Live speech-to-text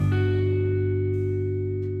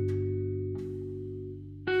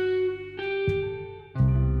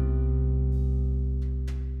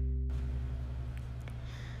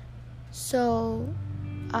So,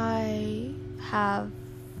 I have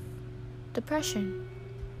depression.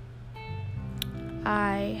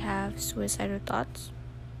 I have suicidal thoughts.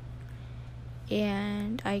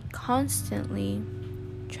 And I constantly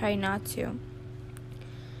try not to.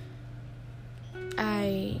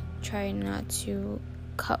 I try not to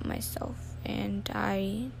cut myself. And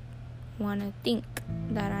I want to think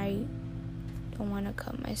that I don't want to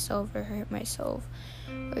cut myself or hurt myself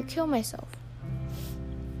or kill myself.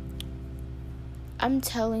 I'm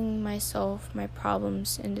telling myself my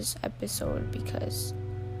problems in this episode because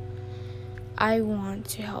I want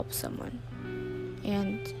to help someone,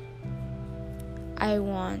 and I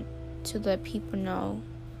want to let people know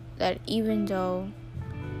that even though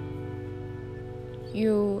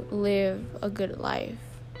you live a good life,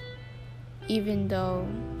 even though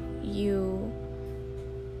you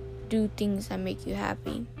do things that make you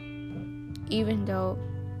happy, even though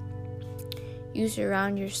you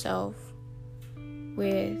surround yourself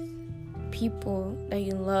with people that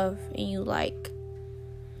you love and you like,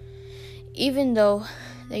 even though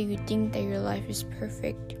that you think that your life is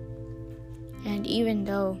perfect, and even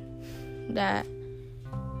though that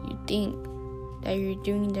you think that you're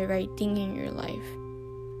doing the right thing in your life,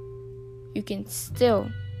 you can still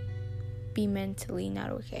be mentally not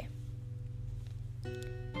okay.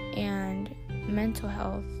 And mental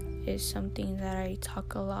health is something that I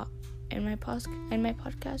talk a lot in my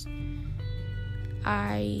podcast.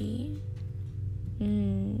 I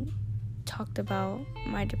talked about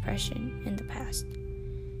my depression in the past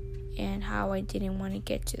and how I didn't want to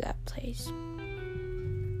get to that place.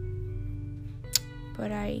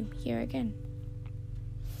 But I'm here again.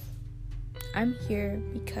 I'm here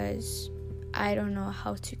because I don't know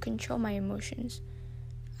how to control my emotions.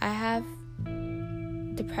 I have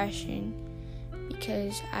depression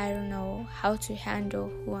because I don't know how to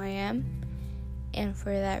handle who I am, and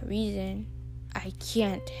for that reason I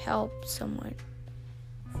can't help someone.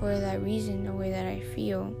 For that reason, the way that I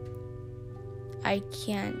feel, I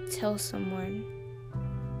can't tell someone,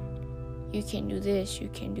 you can do this, you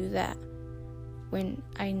can do that, when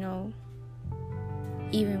I know,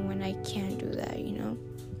 even when I can't do that,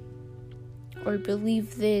 or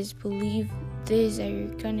believe this, that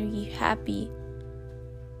you're gonna be happy,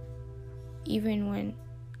 even when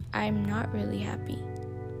I'm not really happy.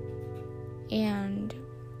 And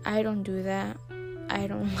I don't do that. I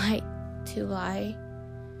don't like to lie.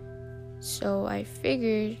 So I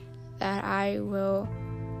figured that I will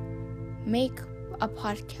make a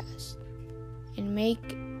podcast and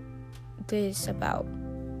make this about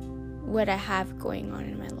what I have going on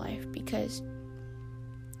in my life, because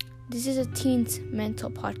this is a teens mental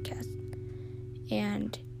podcast,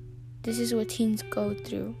 and this is what teens go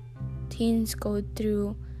through. Teens go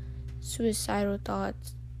through suicidal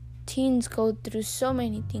thoughts. Teens go through so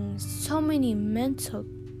many things, so many mental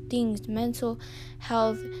things, mental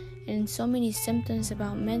health, and so many symptoms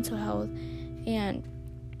about mental health. And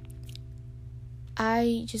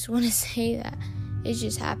I just want to say that it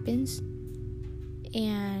just happens,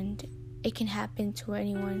 and it can happen to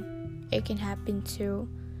anyone. It can happen to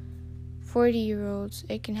 40-year-olds.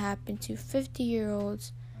 It can happen to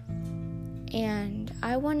 50-year-olds. And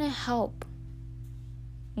I want to help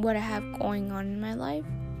what I have going on in my life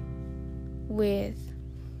with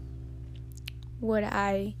what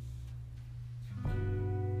I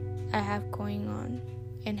have going on,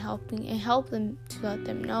 and help them to let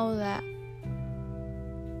them know that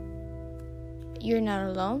you're not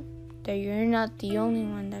alone, that you're not the only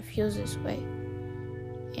one that feels this way,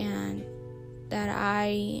 and that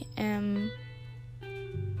I am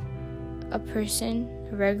a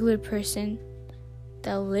regular person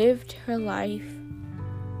that lived her life,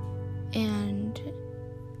 and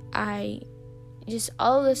I just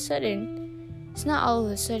all of a sudden, it's not all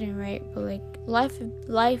of a sudden, right, but like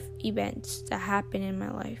life events that happen in my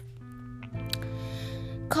life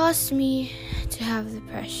caused me to have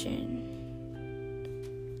depression.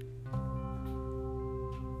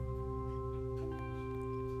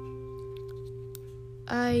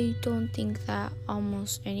 I don't think that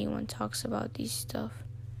almost anyone talks about these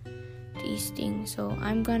things, so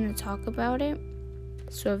I'm gonna talk about it.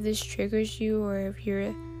 So if this triggers you, or if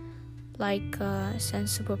you're like a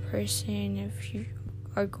sensible person, if you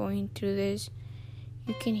are going through this,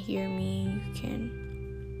 you can hear me, you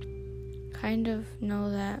can kind of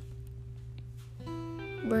know that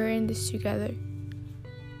we're in this together,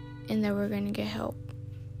 and that we're gonna get help,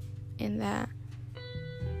 and that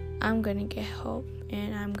I'm gonna get help,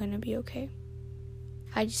 and I'm gonna be okay.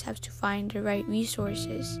 I just have to find the right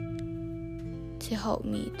resources to help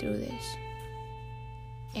me through this.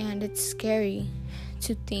 And it's scary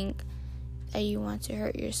to think that you want to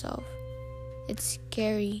hurt yourself. it's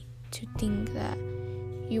scary to think that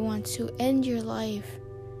you want to end your life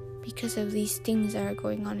because of these things that are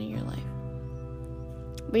going on in your life.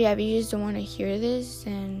 But yeah, if you just don't want to hear this,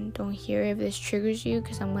 then don't hear if this triggers you,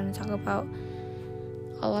 because I'm going to talk about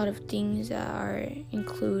a lot of things that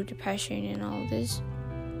include depression and all this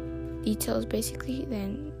details basically,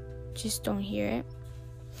 then just don't hear it.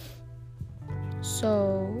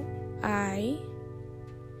 So I'm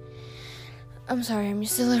sorry, I'm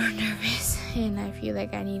just a little nervous, and I feel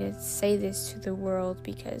like I need to say this to the world,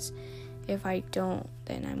 because if I don't,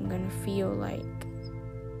 then I'm gonna feel like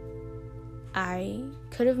I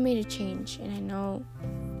could have made a change, and I know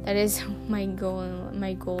that is my goal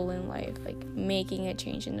in life, like making a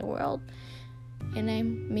change in the world, and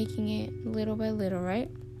I'm making it little by little, right?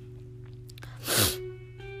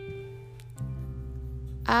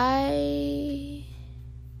 I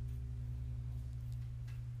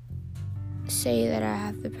say that I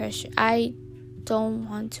have depression. I don't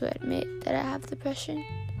want to admit that I have depression,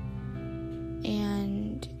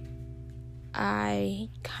 and I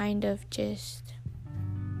kind of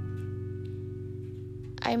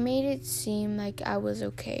I made it seem like I was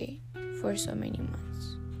okay for so many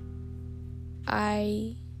months.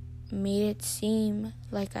 I made it seem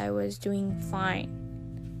like I was doing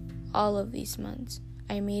fine all of these months.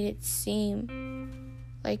 I made it seem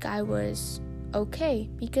like I was okay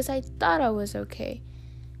because I thought I was okay.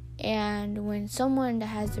 And when someone that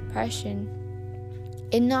has depression,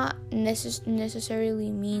 it not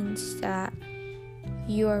necessarily means that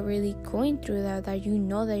you are really going through that you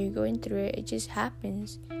know that you're going through it. It just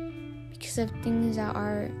happens because of things that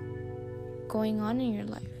are going on in your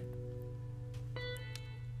life.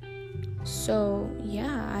 So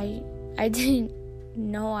yeah, I didn't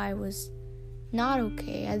know I was not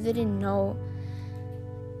okay. I didn't know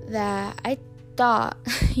that. I thought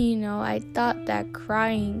that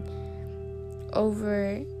crying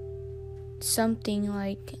over something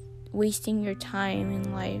like wasting your time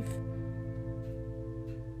in life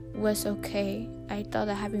was okay. I thought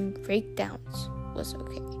that having breakdowns was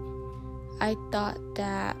okay. I thought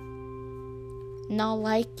that not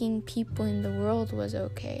liking people in the world was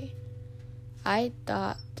okay. I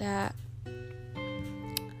thought that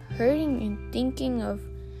hurting and thinking of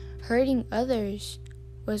hurting others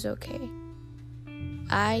was okay.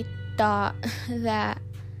 I thought that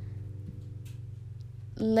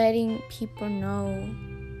letting people know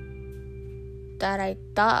that I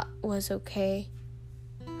thought was okay,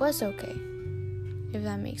 if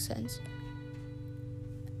that makes sense.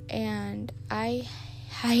 And I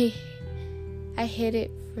hid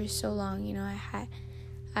it for so long,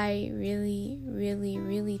 I really, really,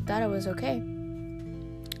 really thought it was okay.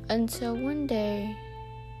 Until one day,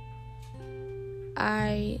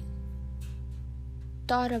 I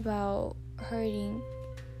thought about hurting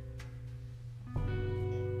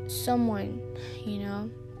someone,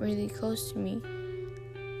 really close to me.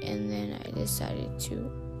 And then I decided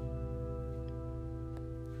to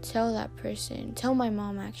tell my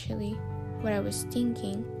mom actually what I was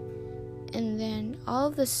thinking. And then all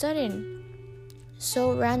of a sudden,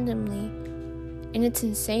 so randomly, and it's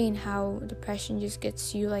insane how depression just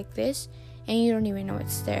gets you like this and you don't even know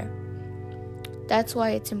it's there. That's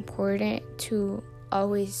why it's important to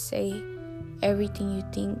always say everything you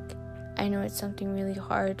think. I know it's something really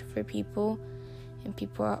hard for people, and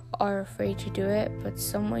people are afraid to do it, but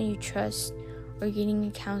someone you trust, or getting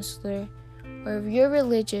a counselor, or if you're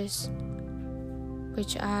religious,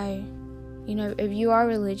 which if you are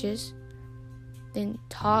religious, then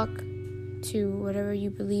talk to whatever you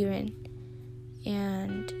believe in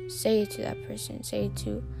and say it to that person. Say it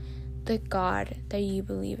to the God that you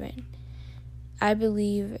believe in. I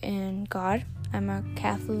believe in God. I'm a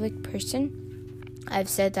Catholic person. I've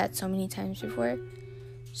said that so many times before.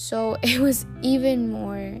 So it was even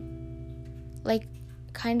more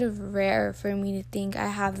kind of rare for me to think I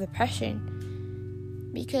have depression,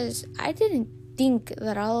 because I didn't think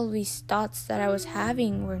that all of these thoughts that I was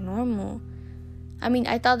having were normal. I mean,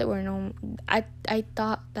 I thought they were normal. I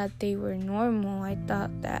thought that they were normal. I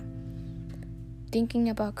thought that thinking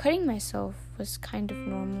about cutting myself was kind of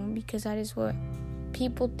normal, because that is what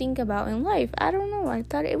people think about in life. I don't know. I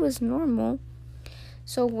thought it was normal.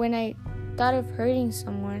 So when I thought of hurting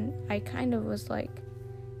someone, I kind of was like,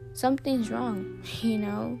 something's wrong,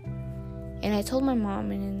 And I told my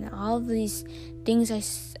mom, and then all of these things I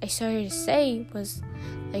started to say was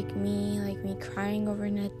like me crying over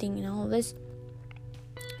nothing and all this.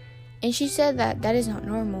 And she said that is not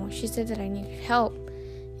normal. She said that I needed help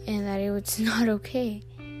and that it was not okay.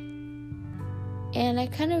 And I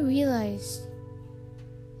kind of realized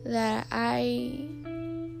that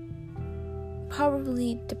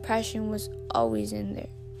probably depression was always in there,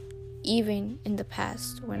 even in the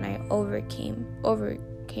past when I overcame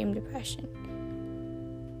depression.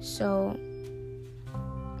 So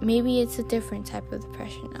maybe it's a different type of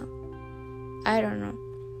depression now. I don't know.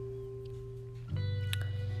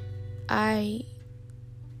 I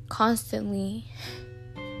constantly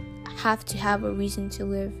have to have a reason to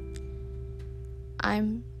live.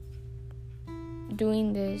 I'm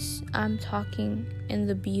doing this, I'm talking in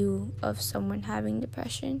the view of someone having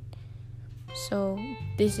depression. So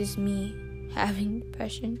this is me having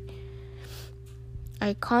depression.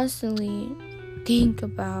 I constantly think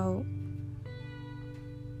about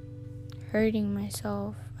hurting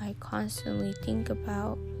myself. I constantly think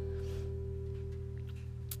about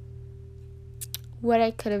what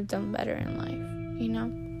I could have done better in life, you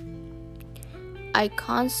know? I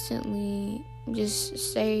constantly just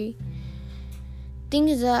say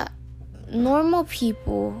things that normal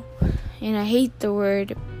people, and I hate the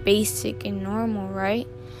word basic and normal, right?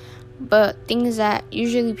 But things that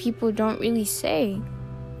usually people don't really say.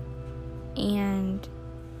 And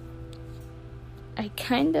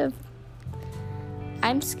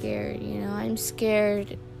I'm scared, you know? I'm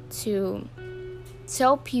scared to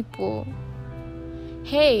tell people,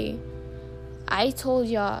 hey, I told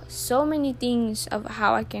y'all so many things of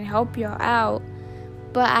how I can help y'all out,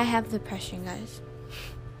 but I have depression, guys.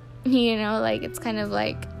 You know, like, it's kind of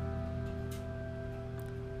like,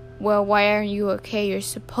 well, why aren't you okay? You're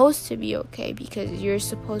supposed to be okay because you're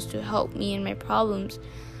supposed to help me in my problems.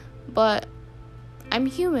 But I'm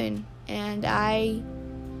human, and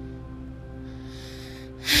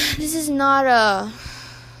this is not a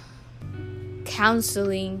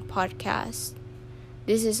counseling podcast.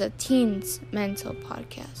 This is a teens mental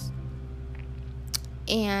podcast.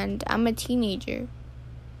 And I'm a teenager.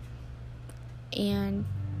 And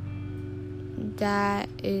that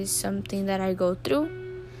is something that I go through.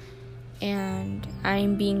 And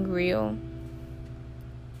I'm being real.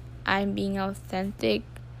 I'm being authentic.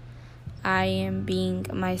 I am being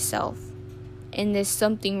myself. And there's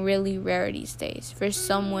something really rare these days for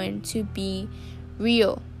someone to be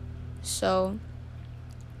real. So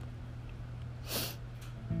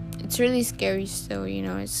it's really scary still, you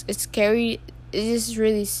know. It's scary. It's just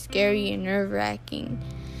really scary and nerve-wracking.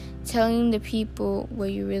 Telling the people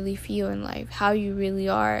what you really feel in life, how you really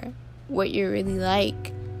are, what you're really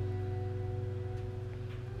like.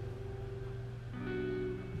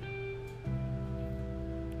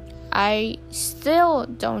 I still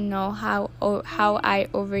don't know how I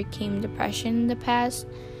overcame depression in the past.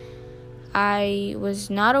 I was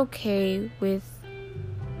not okay with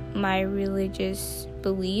my religious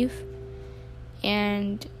belief,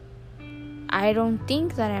 and I don't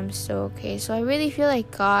think that I'm still okay. So I really feel like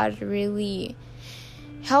God really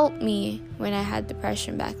helped me when I had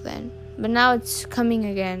depression back then. But now it's coming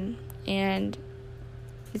again, and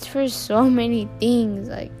it's for so many things.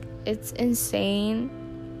 Like, it's insane.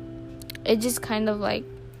 It just kind of like,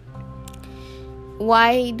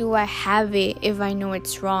 why do I have it if I know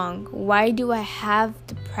it's wrong? Why do I have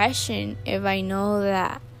depression if I know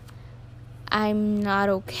that I'm not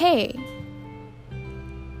okay?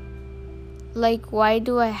 Like, why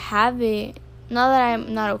do I have it? Not that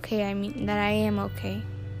I'm not okay, I mean that I am okay.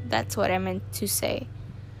 That's what I meant to say.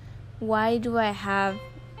 Why do I have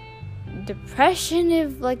depression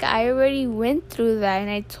if, like, I already went through that? And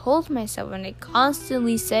I told myself, and I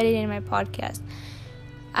constantly said it in my podcast,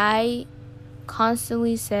 I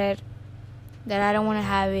constantly said that I don't want to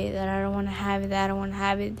have it, that I don't want to have it, that I don't want to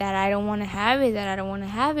have it, that I don't want to have it, that I don't want to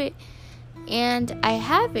have it, and I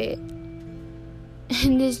have it.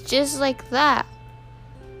 And it's just like that.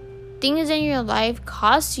 Things in your life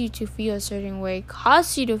cause you to feel a certain way,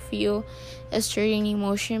 cause you to feel a certain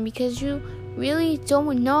emotion, because you really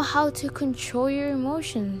don't know how to control your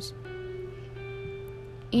emotions.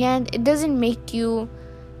 And it doesn't make you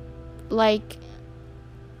like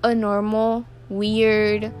a normal,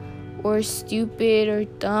 weird, or stupid, or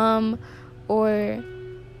dumb, or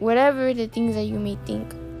whatever the things that you may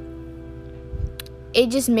think. It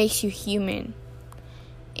just makes you human.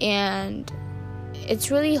 And it's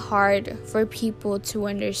really hard for people to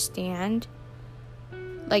understand,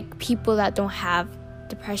 like people that don't have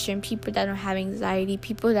depression, people that don't have anxiety,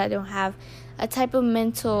 people that don't have a type of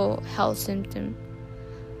mental health symptom.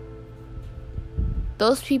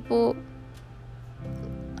 Those people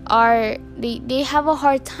they have a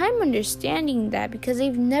hard time understanding that because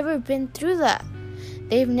they've never been through that.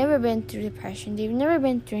 They've never been through depression. They've never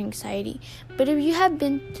been through anxiety. But if you have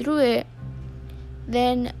been through it,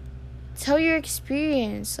 then tell your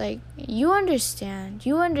experience. Like, you understand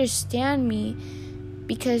me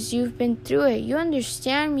because you've been through it. You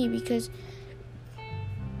understand me because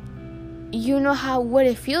you know what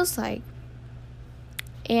it feels like.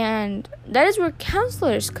 And that is where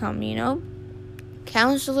counselors come,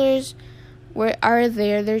 Counselors are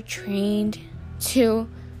there, they're trained to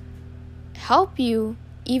help you,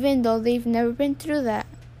 even though they've never been through that.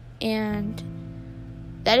 And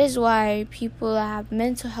that is why people that have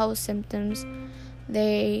mental health symptoms,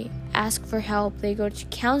 they ask for help. They go to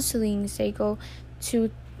counseling, they go to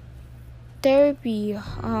therapy,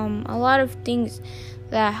 a lot of things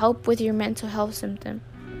that help with your mental health symptom.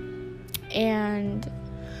 And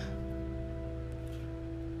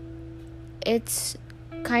it's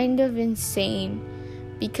kind of insane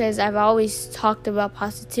because I've always talked about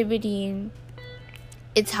positivity and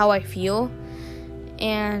it's how I feel.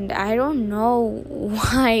 And I don't know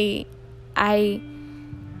why I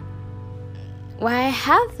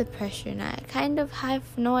have depression. I kind of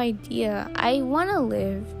have no idea. I want to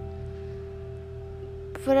live,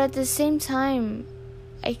 but at the same time,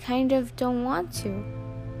 I kind of don't want to.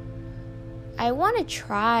 I want to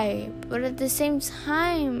try, but at the same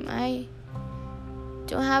time, I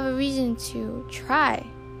don't have a reason to try.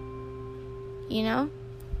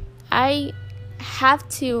 I have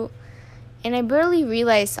to, and I barely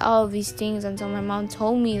realized all of these things until my mom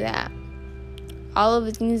told me that all of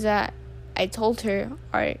the things that I told her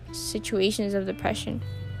are situations of depression.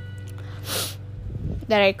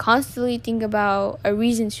 That I constantly think about a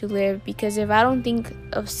reason to live, because if I don't think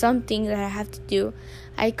of something that I have to do,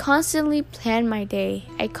 I constantly plan my day.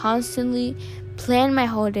 I constantly plan my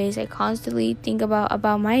whole days. I constantly think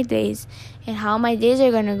about my days and how my days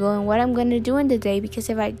are going to go and what I'm going to do in the day, because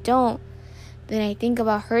if I don't, then I think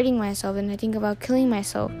about hurting myself and I think about killing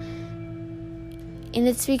myself. And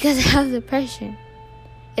it's because I have depression.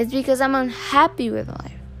 It's because I'm unhappy with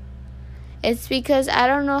life. It's because I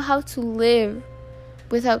don't know how to live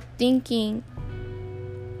without thinking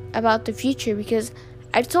about the future, because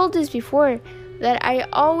I've told this before that I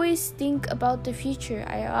always think about the future.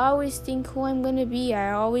 I always think who I'm going to be.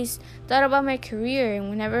 I always thought about my career, and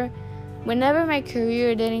whenever my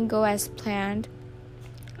career didn't go as planned,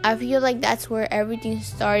 I feel like that's where everything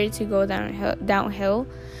started to go downhill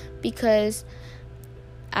because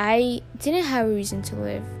I didn't have a reason to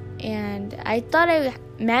live, and I thought I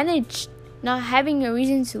managed not having a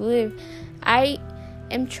reason to live. I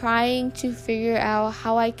am trying to figure out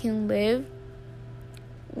how I can live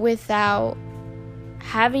without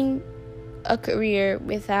having a career,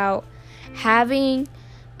 without having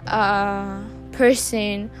a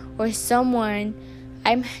person or someone.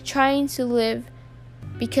 I'm trying to live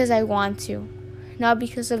because I want to, not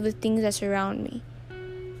because of the things that surround me.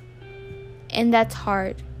 And that's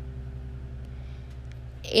hard.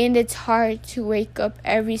 And it's hard to wake up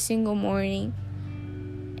every single morning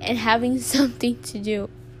and having something to do,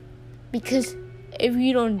 because if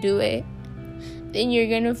you don't do it, then you're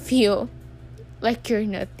gonna feel like you're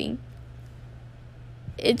nothing.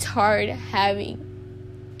 It's hard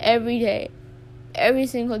having every day, every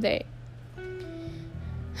single day.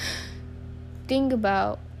 Think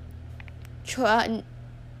about trying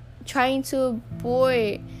to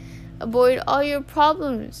avoid all your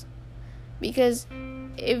problems, because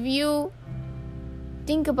if you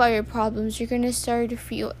think about your problems, you're gonna start to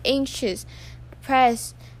feel anxious,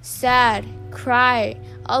 depressed, sad, cry,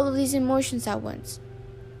 all of these emotions at once.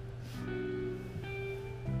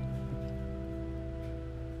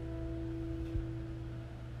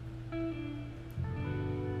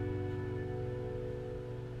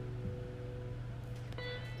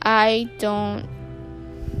 I don't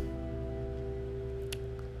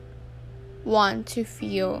want to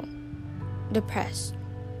feel depressed.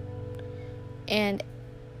 And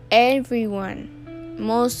everyone,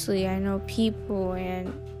 mostly I know people,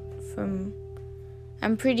 and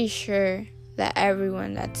I'm pretty sure that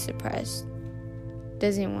everyone that's depressed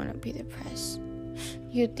doesn't want to be depressed.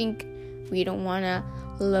 You think we don't want to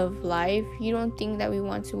love life? You don't think that we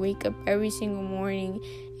want to wake up every single morning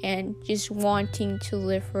and just wanting to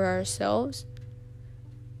live for ourselves?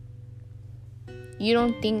 You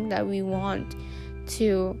don't think that we want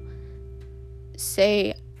to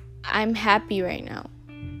say, I'm happy right now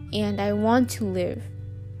and I want to live?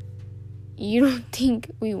 You don't think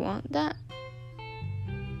we want that?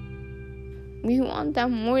 We want that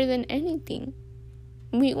more than anything.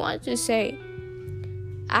 We want to say,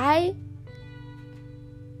 I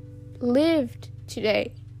lived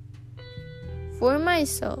today for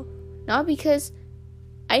myself, not because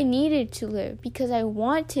I needed to live, because I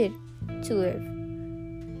wanted to live.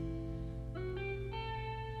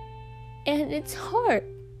 And it's hard.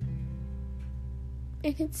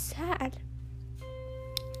 And it's sad.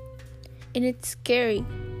 And it's scary,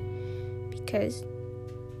 because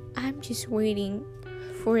I'm just waiting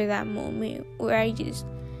for that moment where I just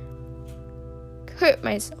hurt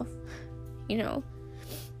myself, and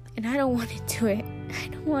I don't want to do it. I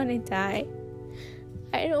don't want to die.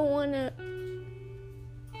 I want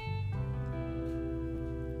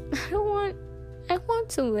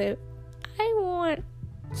to live. I want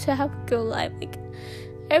to have a good life like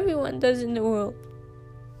everyone does in the world.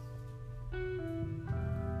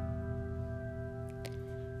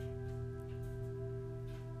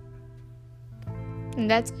 And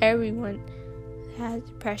that's everyone that has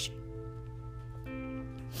depression.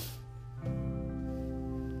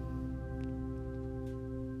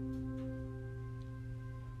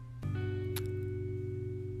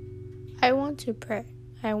 I want to pray.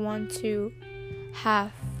 I want to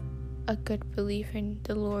have a good belief in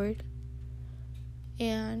the Lord.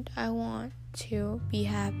 And I want to be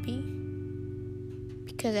happy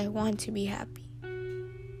because I want to be happy.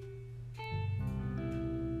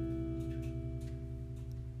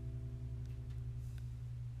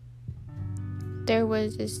 There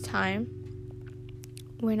was this time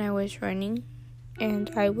when I was running,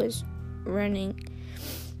 and I was running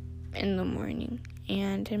in the morning.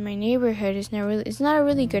 And in my neighborhood, it's not a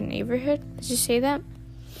really good neighborhood, let's just say that.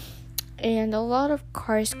 And a lot of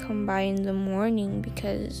cars come by in the morning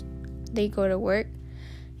because they go to work.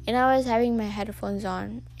 And I was having my headphones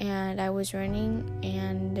on, and I was running,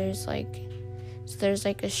 and there's like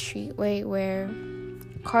a streetway where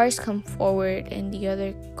cars come forward and the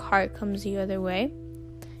other car comes the other way,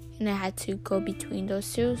 and I had to go between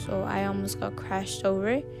those two, so I almost got crashed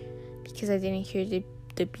over because I didn't hear the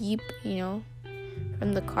beep,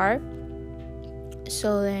 from the car.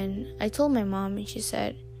 So then I told my mom, and she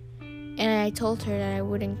said, and I told her that I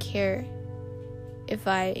wouldn't care if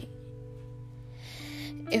I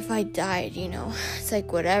died, it's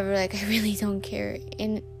like whatever, like I really don't care.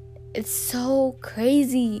 And it's so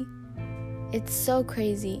crazy. It's so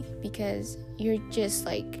crazy because you're just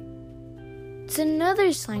like, it's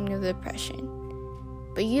another sign of depression,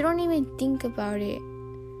 but you don't even think about it,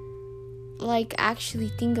 like actually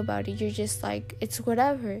think about it. You're just like, it's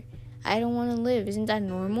whatever, I don't want to live. Isn't that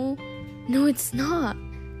normal? No, it's not.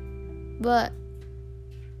 But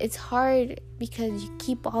it's hard because you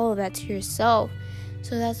keep all of that to yourself.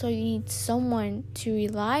 So that's why you need someone to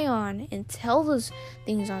rely on and tell those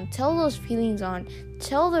things on, tell those feelings on,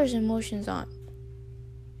 tell those emotions on.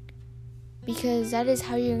 Because that is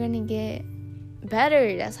how you're going to get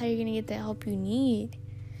better. That's how you're going to get the help you need.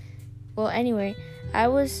 Well, anyway, I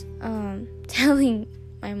was telling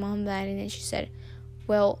my mom that, and then she said,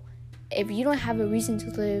 well, if you don't have a reason to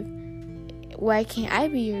live, why can't I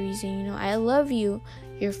be your reason? I love you.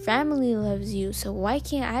 Your family loves you. So why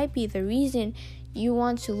can't I be the reason you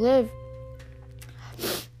want to live?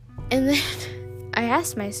 And then I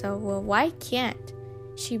asked myself, well, why can't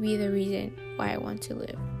she be the reason why I want to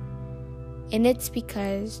live? And it's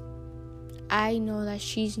because I know that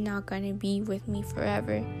she's not going to be with me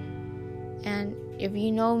forever. And if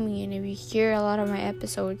you know me and if you hear a lot of my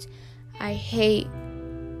episodes, I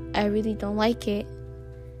really don't like it.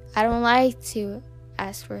 I don't like to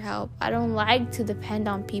ask for help. I don't like to depend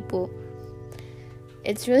on people.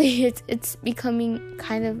 It's becoming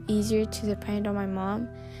kind of easier to depend on my mom,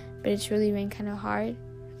 but it's really been kind of hard.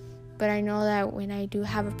 But I know that when I do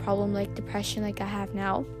have a problem like depression like I have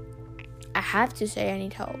now, I have to say I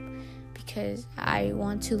need help because I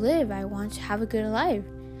want to live. I want to have a good life.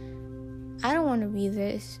 I don't want to be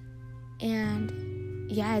this.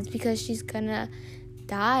 And yeah, it's because she's gonna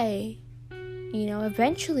die.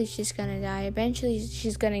 Eventually she's gonna die. Eventually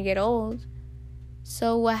she's gonna get old.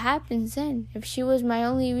 So what happens then? If she was my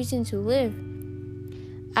only reason to live,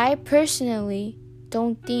 I personally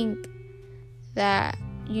don't think that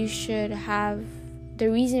you should have the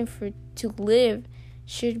reason to live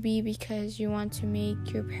should be because you want to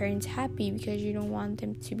make your parents happy, because you don't want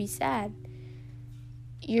them to be sad.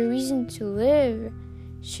 Your reason to live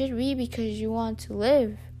should be because you want to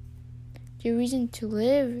live. Your reason to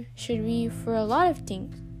live should be for a lot of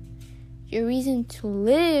things. Your reason to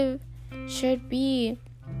live should be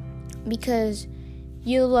because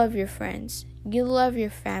you love your friends, you love your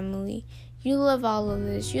family, you love all of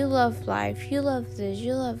this, you love life, you love this,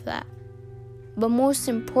 you love that. But most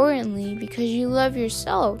importantly, because you love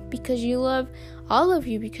yourself, because you love all of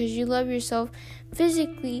you, because you love yourself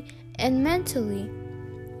physically and mentally.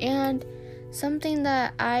 And something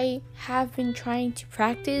that I have been trying to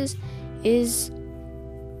practice is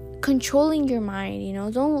controlling your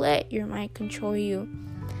mind. Don't let your mind control you.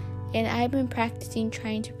 And I've been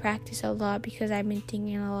trying to practice a lot because I've been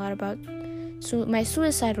thinking a lot about my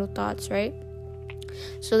suicidal thoughts, right?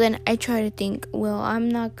 So then I try to think, well, I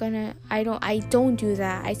don't do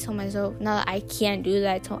that. I tell myself, now that I can't do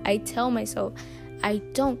that, I tell myself, I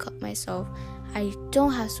don't cut myself. I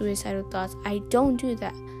don't have suicidal thoughts. I don't do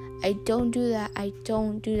that. I don't do that. I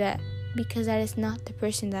don't do that. Because that is not the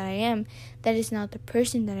person that I am. That is not the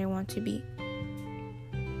person that I want to be.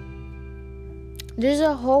 There's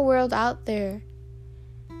a whole world out there.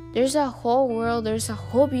 There's a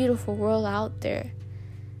whole beautiful world out there.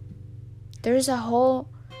 There's a whole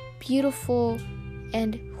beautiful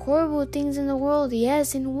and horrible things in the world.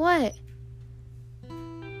 Yes, and what?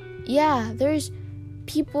 Yeah, there's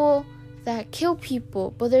people that kill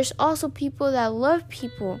people, but there's also people that love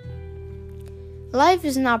people. Life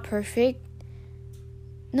is not perfect.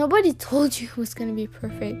 Nobody told you it was going to be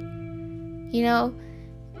perfect. You know,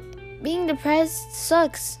 being depressed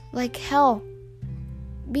sucks like hell.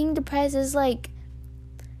 Being depressed is like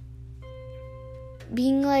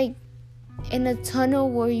being like in a tunnel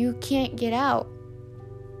where you can't get out,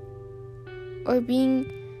 or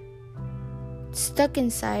being stuck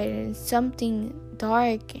inside in something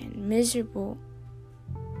dark and miserable.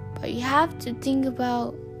 But you have to think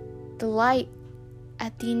about the light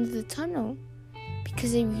at the end of the tunnel,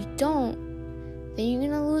 because if you don't, then you're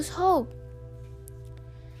gonna lose hope.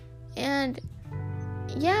 And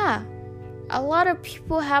yeah, a lot of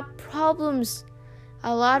people have problems.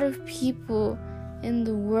 A lot of people in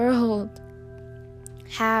the world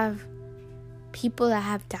have people that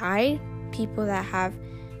have died, people that have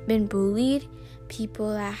been bullied,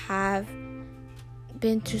 people that have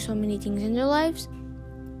been through so many things in their lives,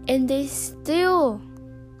 and they still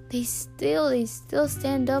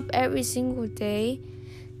stand up every single day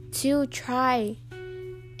to try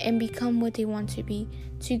and become what they want to be,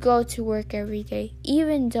 to go to work every day,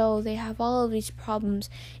 even though they have all of these problems.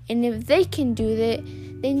 And if they can do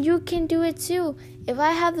it, then you can do it too. If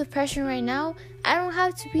I have depression right now, I don't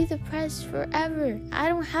have to be depressed forever. I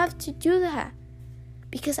don't have to do that,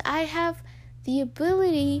 because I have the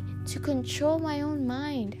ability to control my own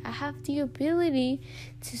mind. I have the ability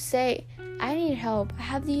to say, I need help. I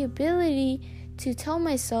have the ability to tell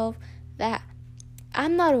myself that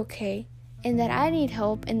I'm not okay, and that I need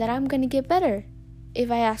help, and that I'm going to get better if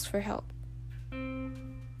I ask for help. You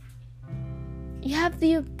have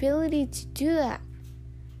the ability to do that.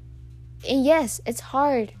 And yes, it's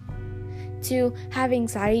hard to have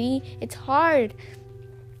anxiety. It's hard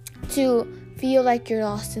to feel like you're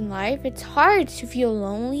lost in life. It's hard to feel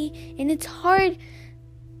lonely, and it's hard,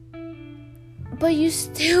 but you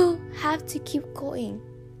still have to keep going.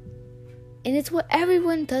 And it's what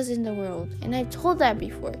everyone does in the world. And I've told that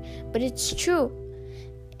before, but it's true.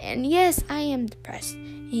 And yes, I am depressed.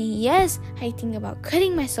 And yes, I think about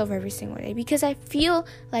cutting myself every single day, because I feel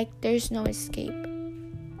like there's no escape.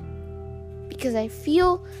 Because I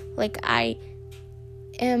feel like I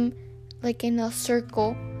am like in a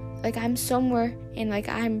circle, like I'm somewhere, and like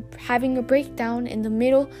I'm having a breakdown in the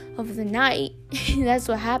middle of the night. That's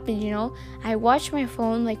what happens, you know. I watch my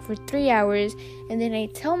phone like for 3 hours, and then I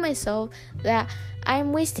tell myself that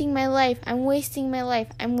I'm wasting my life.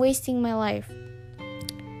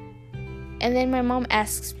 And then my mom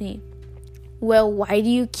asks me, well, why do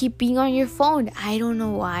you keep being on your phone? I don't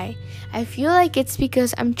know why. I feel like it's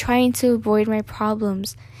because I'm trying to avoid my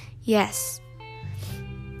problems. Yes.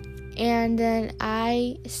 And then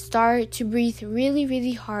I start to breathe really,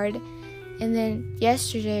 really hard. And then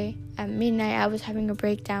yesterday at midnight, I was having a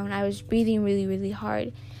breakdown. I was breathing really, really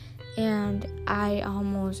hard. And it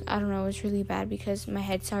was really bad, because my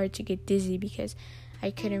head started to get dizzy because I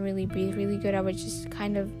couldn't really breathe really good. I was just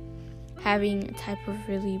kind of having a type of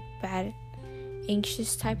really bad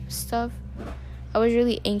anxious type of stuff. I was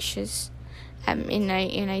really anxious at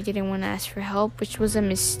midnight, and I didn't want to ask for help, which was a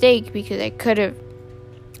mistake, because I could have.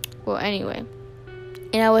 Well, anyway.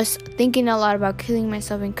 And I was thinking a lot about killing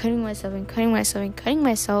myself and cutting myself.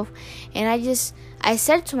 And I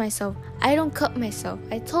said to myself, I don't cut myself.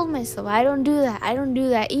 I told myself, I don't do that.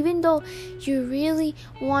 Even though you really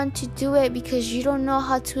want to do it, because you don't know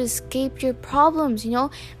how to escape your problems, you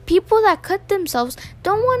know. People that cut themselves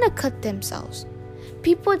don't want to cut themselves.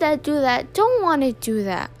 People that do that don't want to do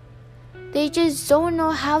that. They just don't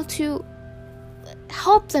know how to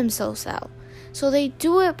help themselves out. So they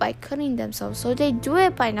do it by cutting themselves. So they do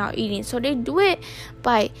it by not eating. So they do it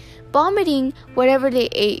by vomiting whatever they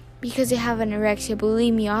ate, because they have anorexia,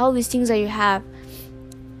 bulimia, all these things that you have.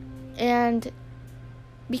 And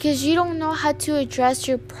because you don't know how to address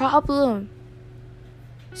your problem.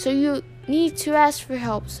 So you need to ask for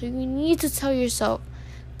help. So you need to tell yourself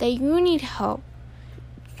that you need help,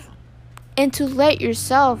 and to let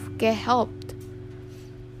yourself get helped.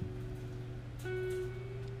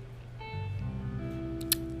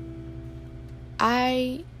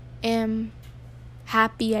 I am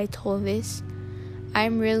happy I told this. I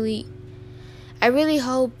really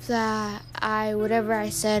hope that whatever I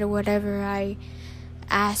said, whatever I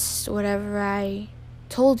asked, whatever I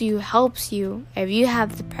told you helps you. If you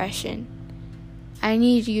have depression, I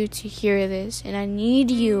need you to hear this, and I need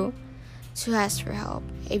you to ask for help.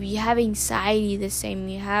 If you have anxiety, the same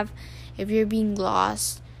if you're being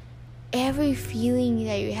lost, every feeling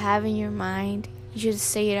that you have in your mind, you should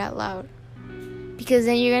say it out loud. Because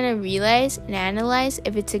then you're going to realize and analyze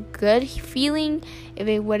if it's a good feeling,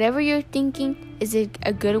 whatever you're thinking, is it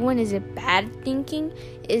a good one? Is it bad thinking?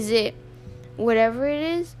 Is it whatever it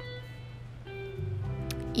is?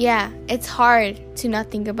 Yeah, it's hard to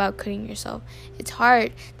not think about cutting yourself. It's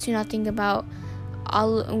hard to not think about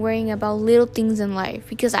worrying about little things in life.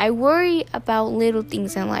 Because I worry about little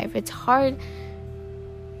things in life. It's hard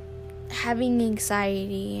having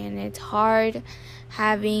anxiety, and it's hard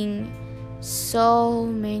having so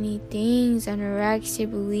many things: anorexia,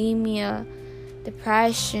 bulimia,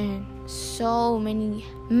 depression, so many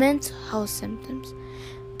mental health symptoms,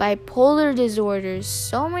 bipolar disorders,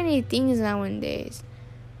 so many things nowadays.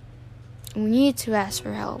 We need to ask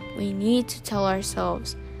for help. We need to tell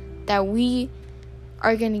ourselves that we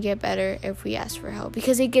are going to get better if we ask for help,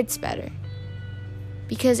 because it gets better.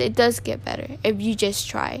 Because it does get better if you just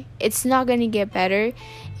try. It's not going to get better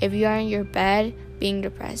if you are in your bed being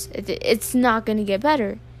depressed. It's not going to get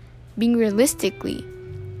better. Being realistically,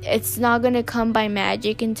 it's not going to come by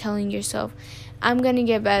magic and telling yourself, I'm going to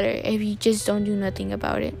get better, if you just don't do nothing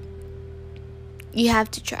about it. You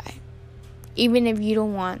have to try. Even if you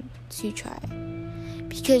don't want to try.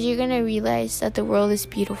 Because you're going to realize that the world is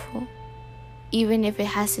beautiful. Even if it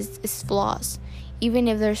has its flaws. Even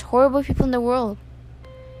if there's horrible people in the world.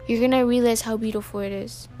 You're going to realize how beautiful it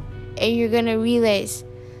is. And you're going to realize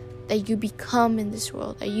that you become in this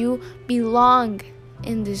world. That you belong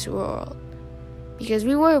in this world. Because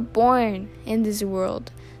we were born in this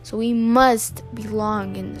world. So we must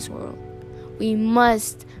belong in this world. We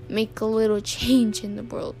must make a little change in the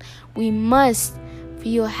world. We must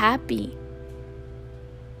feel happy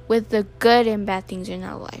with the good and bad things in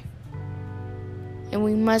our life. And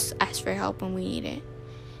we must ask for help when we need it.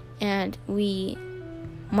 And we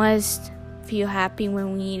must feel happy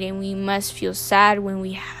when we need it. And we must feel sad when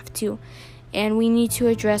we have to. And we need to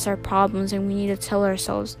address our problems, and we need to tell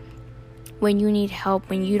ourselves when you need help,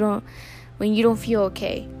 when you don't feel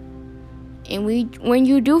okay. And when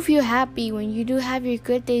you do feel happy, when you do have your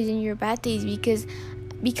good days and your bad days,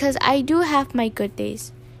 because I do have my good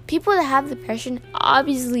days. People that have depression,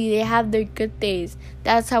 obviously they have their good days.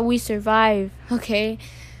 That's how we survive, okay?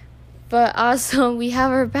 But also we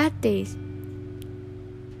have our bad days.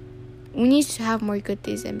 We need to have more good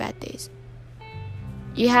days than bad days.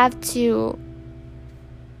 You have to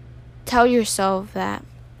tell yourself that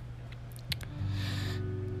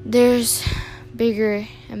there's bigger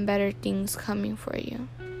and better things coming for you.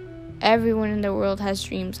 Everyone in the world has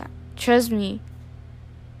dreams. Trust me,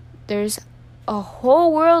 there's a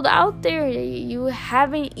whole world out there that you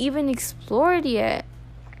haven't even explored yet.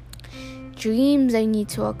 Dreams I need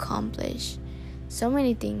to accomplish. So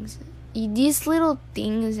many things. These little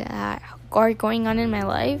things that are going on in my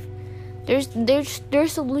life, there's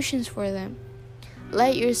solutions for them.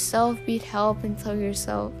 Let yourself be help and tell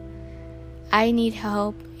yourself, I need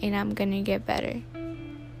help and I'm gonna get better.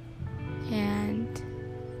 And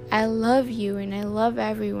I love you and I love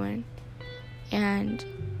everyone. And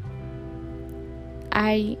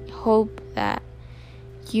I hope that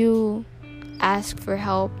you ask for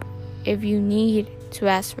help if you need to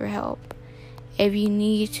ask for help. If you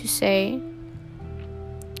need to say,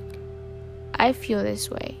 I feel this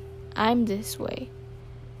way. I'm this way.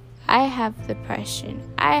 I have depression.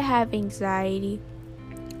 I have anxiety.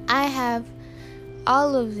 I have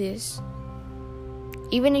all of this.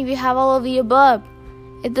 Even if you have all of the above,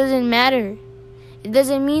 it doesn't matter. It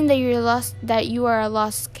doesn't mean that you're lost, that you are a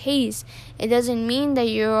lost case. It doesn't mean that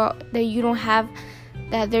you don't have,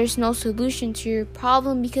 that there's no solution to your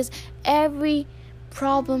problem, because every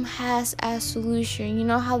problem has a solution. You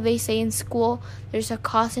know how they say in school there's a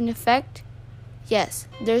cause and effect? Yes,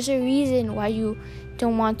 there's a reason why you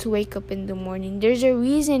don't want to wake up in the morning. There's a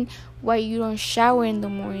reason why you don't shower in the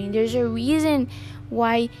morning. There's a reason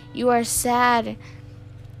why you are sad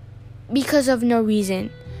because of no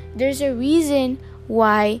reason. There's a reason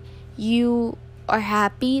why you are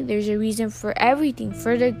happy. There's a reason for everything,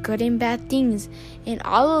 for the good and bad things. And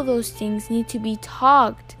all of those things need to be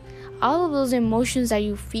talked. All of those emotions that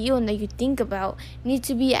you feel and that you think about need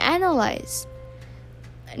to be analyzed.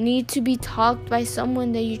 Need to be talked by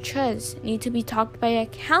someone that you trust. Need to be talked by a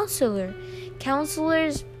counselor.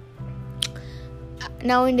 Counselors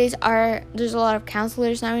nowadays there's a lot of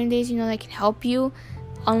counselors nowadays, that can help you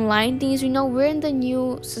online things. We're in the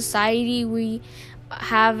new society. We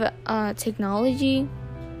have technology.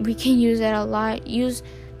 We can use it a lot. Use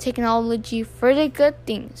technology for the good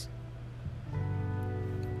things.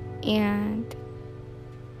 And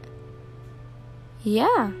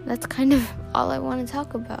yeah, that's kind of all I want to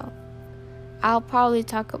talk about. I'll probably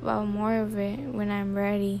talk about more of it when I'm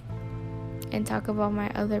ready, and talk about my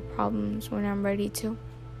other problems when I'm ready to.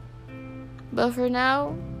 But for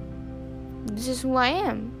now, this is who I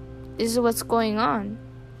am. This is what's going on.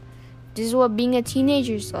 This is what being a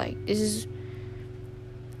teenager is like. This is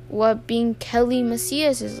what being Kelly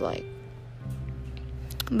Macias is like.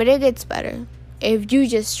 But it gets better if you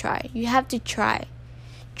just try. You have to try.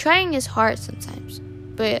 Trying is hard sometimes,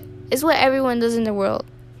 but it's what everyone does in the world.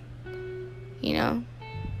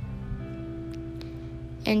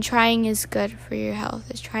 And trying is good for your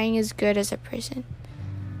health. Trying is good as a person.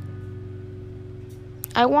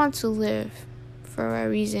 I want to live for my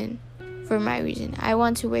reason. I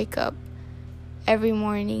want to wake up every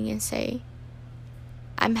morning and say,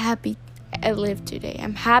 I'm happy I lived today.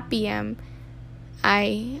 I'm happy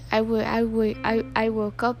I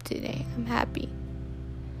woke up today. I'm happy.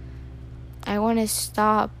 I want to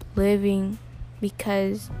stop living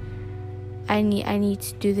because I need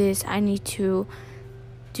to do this. I need to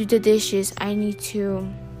do the dishes. I need to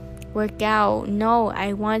work out. No,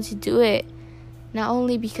 I want to do it. Not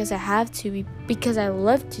only because I have to, because I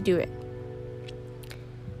love to do it.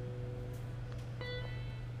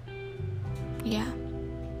 Yeah.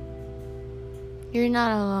 You're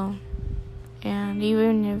not alone. And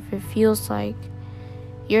even if it feels like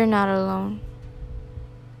you're not alone.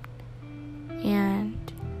 And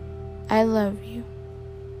I love you.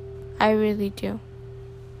 I really do.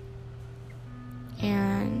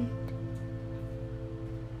 And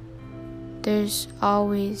there's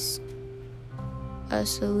always a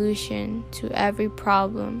solution to every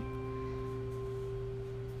problem,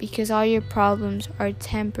 because all your problems are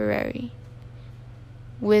temporary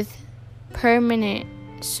with permanent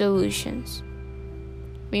solutions.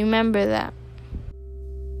 Remember that.